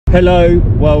Hello,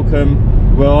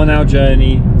 welcome. We're on our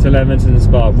journey to Leamington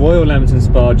Spa, Royal Leamington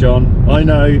Spa, John. I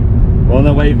know, we're on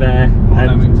our way there.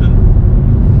 Leamington.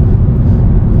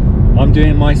 I'm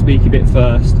doing my speaky bit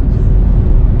first.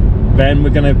 Then we're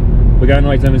going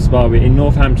right to Leamington Spa. We're in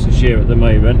Northamptonshire at the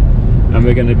moment, and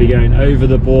we're going to be going over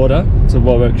the border to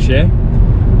Warwickshire.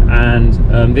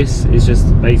 And this is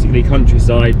just basically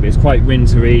countryside, but it's quite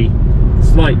wintry.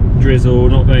 Slight drizzle,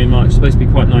 not very much. It's supposed to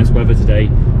be quite nice weather today.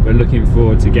 We're looking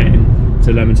forward to getting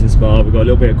to Leamington Spa. We've got a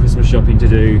little bit of Christmas shopping to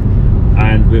do,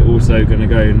 and we're also going to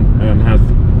go and have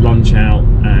lunch out,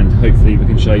 and hopefully we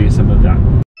can show you some of that.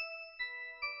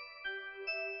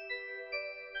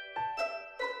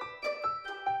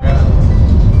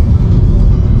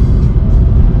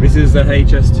 This is the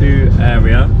HS2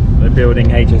 area. They're building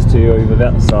HS2 over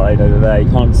that side over there. You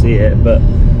can't see it, but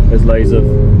there's loads of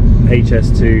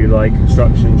HS2 like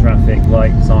construction traffic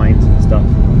light signs and stuff.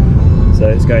 So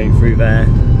it's going through there.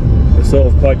 We're sort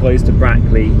of quite close to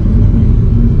Brackley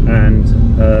and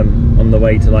on the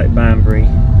way to like Banbury.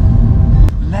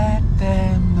 Let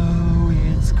them know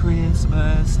it's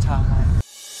Christmas time.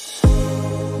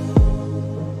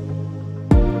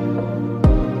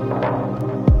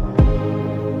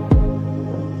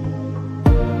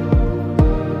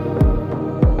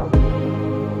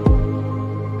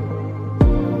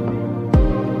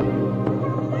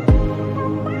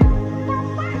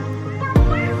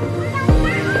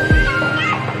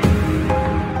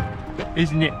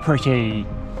 Isn't it pretty?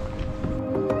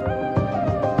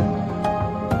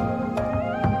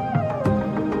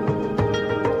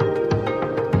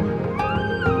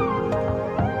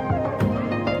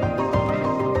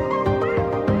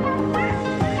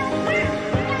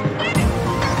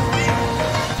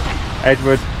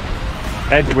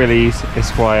 Ed Willies,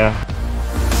 Esquire.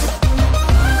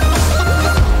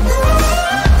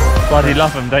 Bloody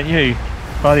love them, don't you?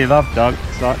 Bloody love duck.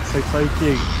 It's like so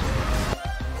cute.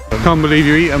 Can't believe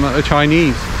you eat them at the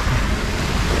Chinese.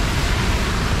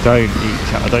 I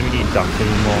don't eat duck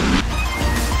anymore.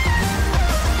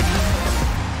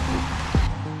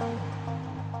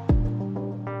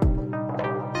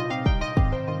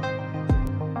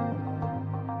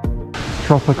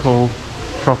 Tropical.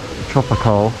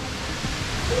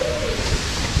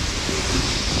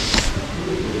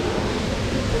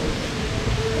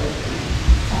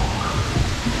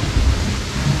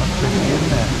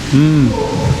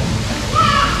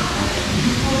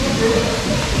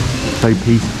 So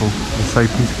peaceful. It's so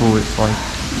peaceful. It's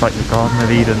like the Garden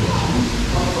of Eden.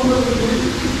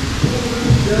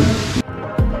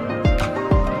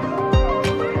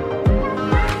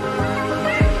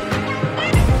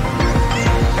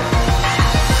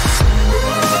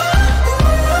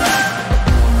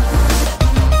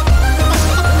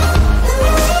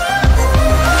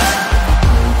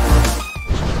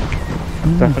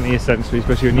 Definitely a sensory,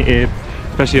 especially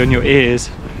on your ears.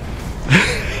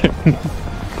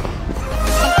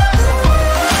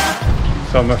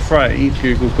 So I'm afraid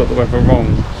Google's got the weather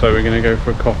wrong, so we're going to go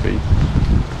for a coffee.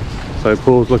 So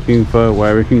Paul's looking for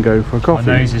where we can go for a coffee.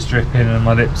 My nose is dripping and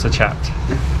my lips are chapped.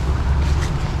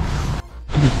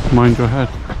 Mind your head.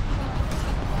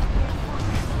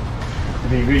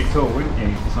 It'd be really tall, wouldn't you?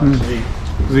 It's actually...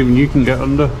 Because even you can get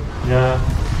under. Yeah,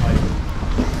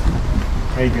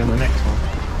 maybe on the next one.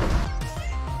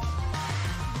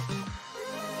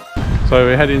 So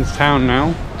we're heading to town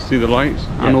now to see the lights,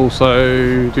 and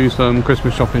also do some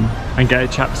Christmas shopping. And get a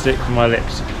chapstick for my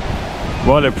lips.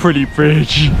 What a pretty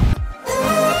bridge!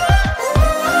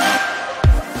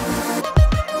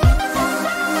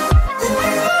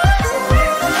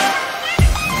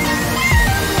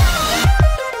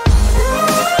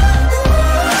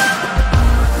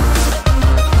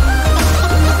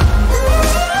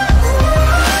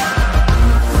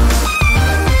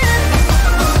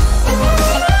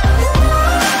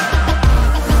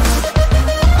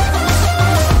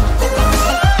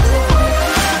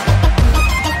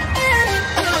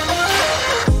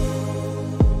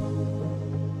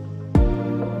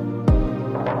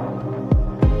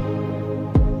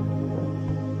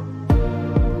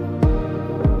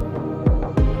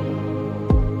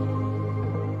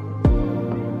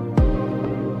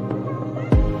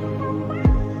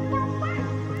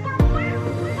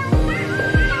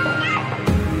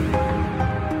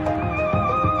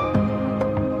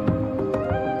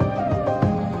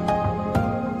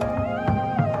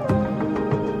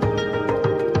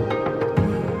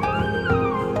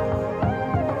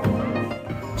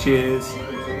 Cheers!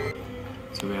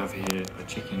 So we have here a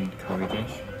chicken curry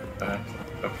dish,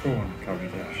 a prawn curry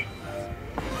dish.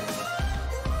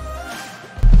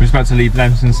 We're just about to leave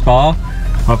Leamington Spa.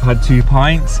 I've had 2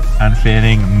 pints and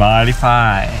feeling mighty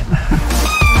fine.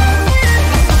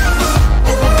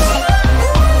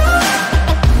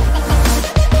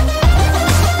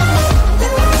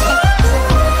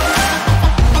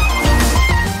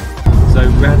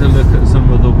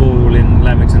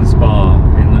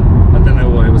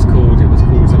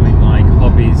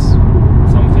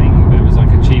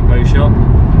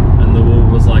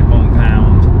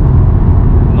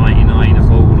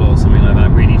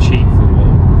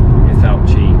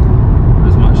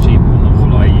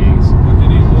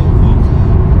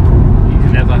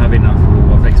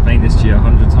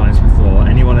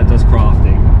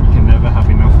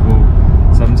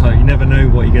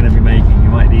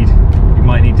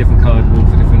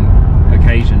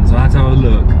 so I had to have a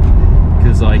look,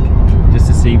 because like, just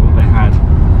to see what they had,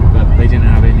 but they didn't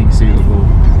have anything suitable.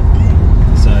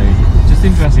 So just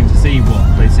interesting to see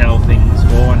what they sell things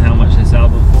for and how much they sell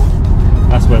them for.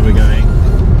 That's where we're going.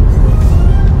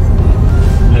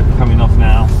 Look, we're coming off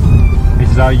now. This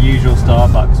is our usual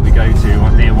Starbucks we go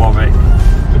to near Warwick.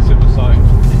 It's at the side.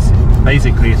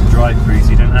 Basically it's a drive-through,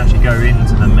 so you don't actually go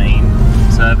into the main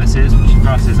services, which for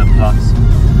us is a plus.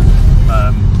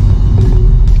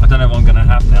 I don't know what I'm going to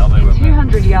have now though. In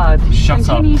 200 yards, shut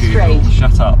up, Google. straight.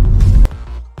 Shut up.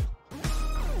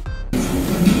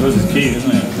 This is cute,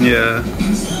 isn't it? Yeah.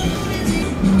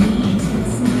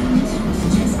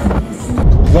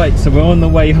 Right, so we're on the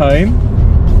way home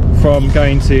from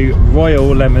going to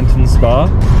Royal Leamington Spa,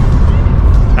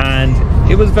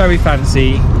 and it was very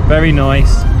fancy, very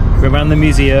nice. We ran the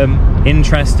museum,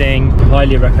 interesting,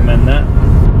 highly recommend that,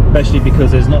 especially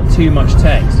because there's not too much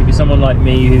text. If you're someone like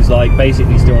me who's like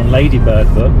basically still on Ladybird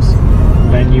books,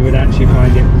 then you would actually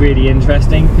find it really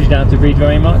interesting because you don't have to read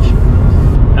very much.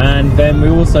 And then we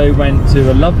also went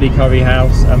to a lovely curry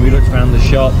house and we looked around the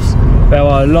shops. There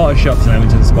are a lot of shops in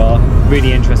Leamington Spa,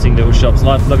 really interesting little shops,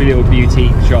 lovely little beauty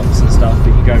shops and stuff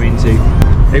that you go into.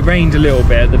 It rained a little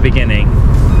bit at the beginning,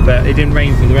 but it didn't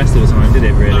rain for the rest of the time, did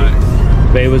it really? No.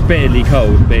 But it was bitterly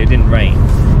cold, but it didn't rain.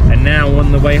 And now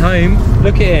on the way home,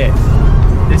 look at it.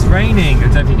 It's raining.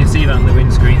 I don't know if you can see that on the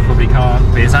windscreen, probably can't,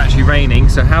 but it's actually raining.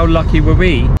 So how lucky were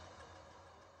we